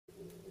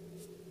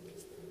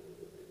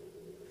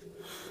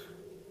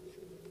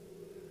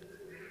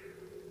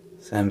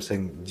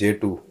Samsung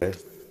J2 है।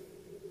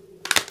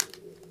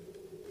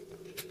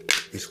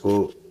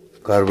 इसको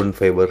carbon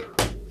fibre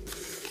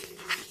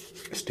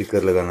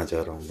sticker लगाना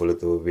चाह रहा हूँ, बोले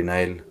तो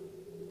विनाइल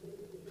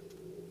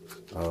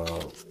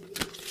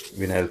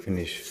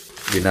फिनिश।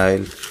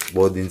 विनाइल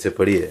बहुत दिन से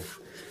पड़ी है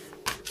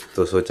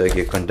तो सोचा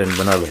कि कंटेंट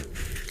बना लूँ।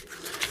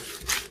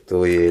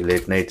 तो ये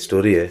लेट नाइट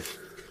स्टोरी है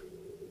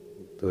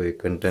तो ये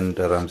कंटेंट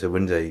आराम से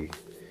बन जाएगी।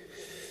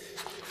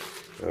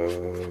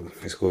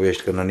 इसको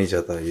वेस्ट करना नहीं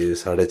चाहता। ये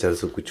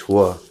 450 कुछ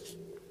हुआ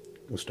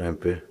उस टाइम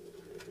पे।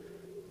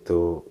 तो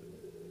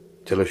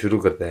चलो शुरू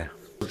करते हैं।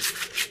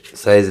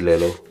 साइज़ ले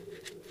लो।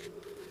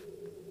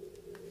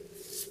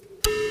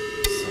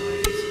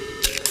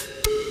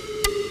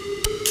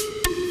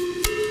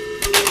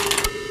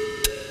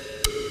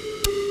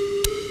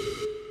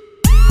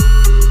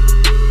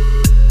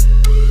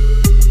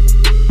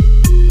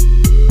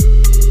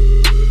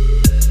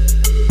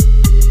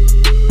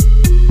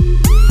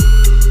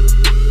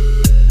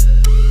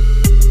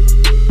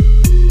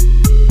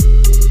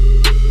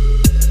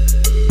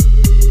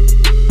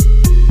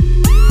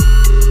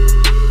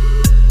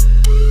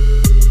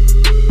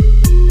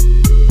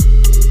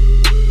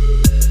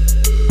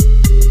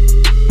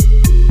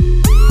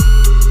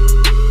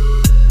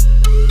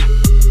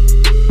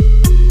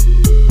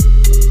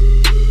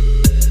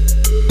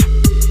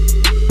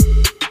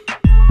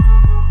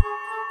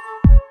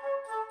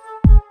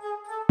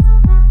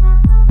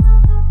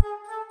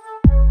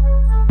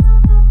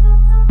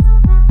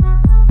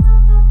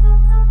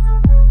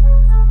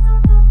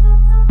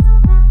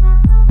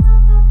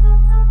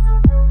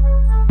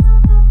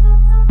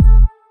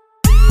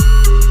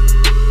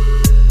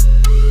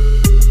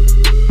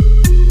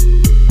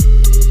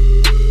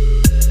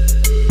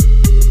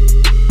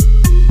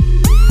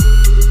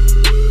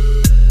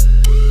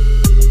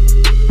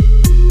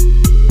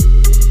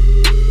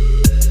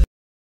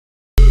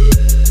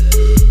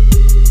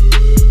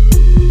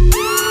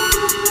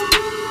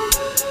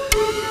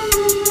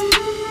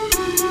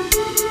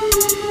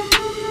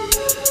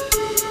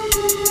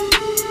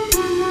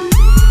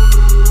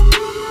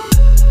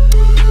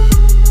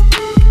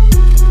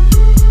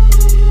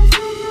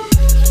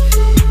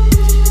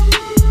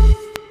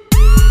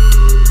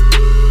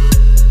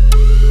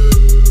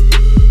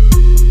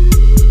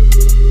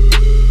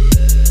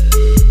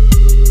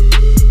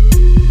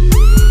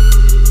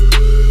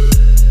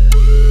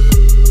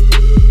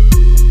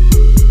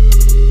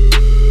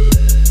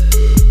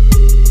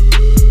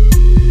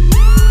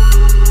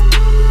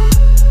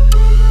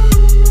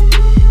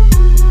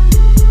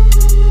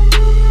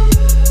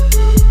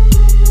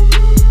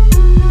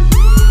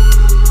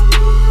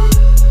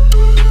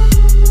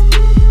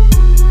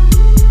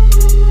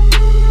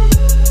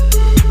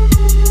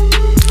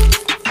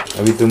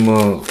 अभी तुम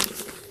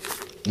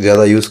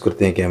ज़्यादा यूज़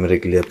करते हैं कैमरे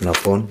के लिए अपना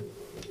फ़ोन,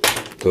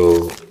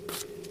 तो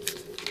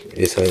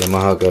ऐसा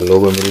यामाहा का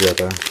लोगो मिल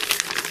जाता है।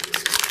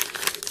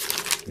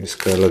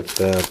 इसका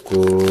लगता है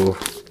आपको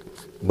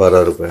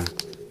 12 रुपये।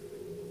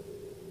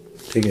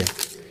 ठीक है,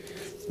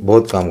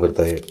 बहुत काम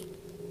करता है।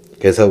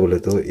 कैसा बोले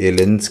तो ये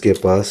लेंस के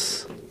पास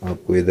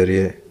आपको इधर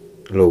ये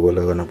लोगो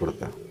लगाना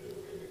पड़ता है,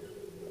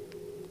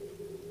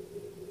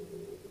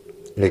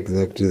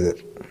 एग्जैक्ट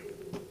इधर।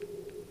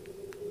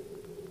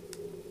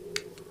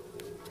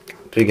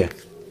 ठीक है,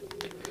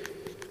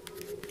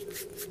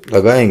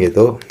 लगाएंगे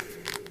तो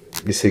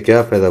इससे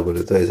क्या फ़ायदा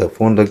बोले तो ऐसा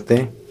फ़ोन रखते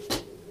हैं,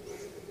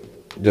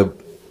 जब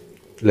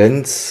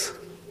लेंस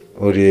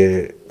और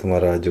ये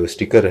तुम्हारा जो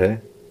स्टिकर है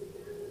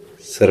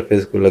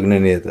सरफेस को लगने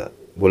नहीं आता,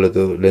 बोले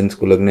तो लेंस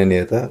को लगने नहीं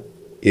आता,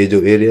 ये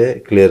जो एरिया है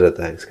क्लियर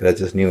रहता है,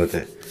 स्क्रैचेस नहीं होते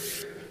हैं।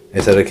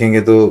 ऐसा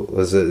रखेंगे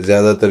तो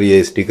ज़्यादातर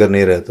ये स्टिकर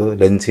नहीं रहे तो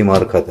लेंस ही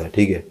मार खाता है।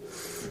 ठीक है,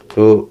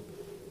 तो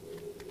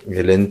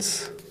ये लेंस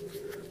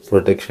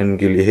प्रोटेक्शन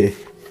के लिए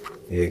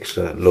ये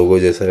एक्स्ट्रा लोगो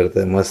जैसा रहता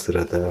है, मस्त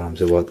रहता है। आराम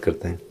से बात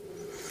करते हैं,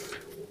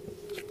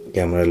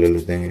 कैमरा ले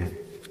लेते हैं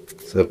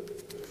सब,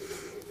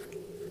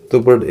 तो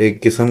पर एक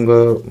किस्म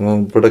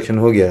का प्रोटेक्शन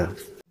हो गया।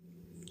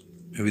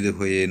 अभी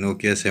देखो ये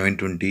नोकिया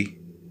 720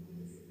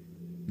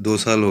 2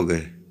 साल हो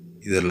गए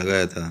इधर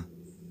लगाया था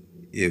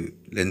ये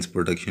लेंस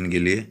प्रोटेक्शन के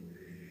लिए।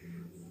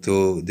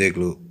 तो देख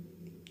लो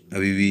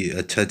अभी भी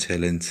अच्छा है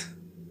लेंस।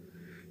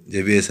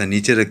 जब भी ऐसा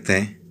नीचे रखते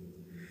हैं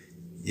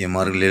ये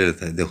मार्क ले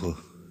लेता है। देखो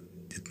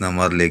जितना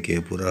मार लेके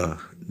पूरा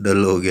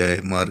डल हो गया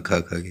है मार खा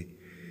खा के।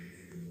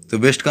 तो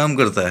बेस्ट काम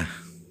करता है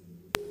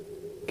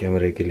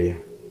कैमरे के लिए।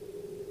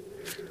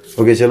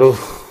 ओके चलो,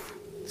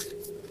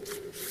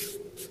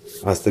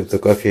 आज तक तो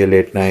काफ़ी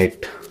लेट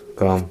नाइट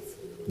काम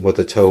बहुत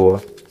अच्छा हुआ।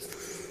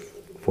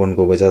 फ़ोन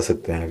को बचा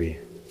सकते हैं अभी।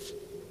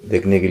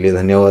 देखने के लिए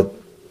धन्यवाद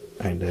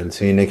and I will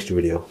see you next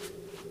video.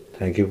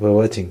 Thank you for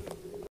watching.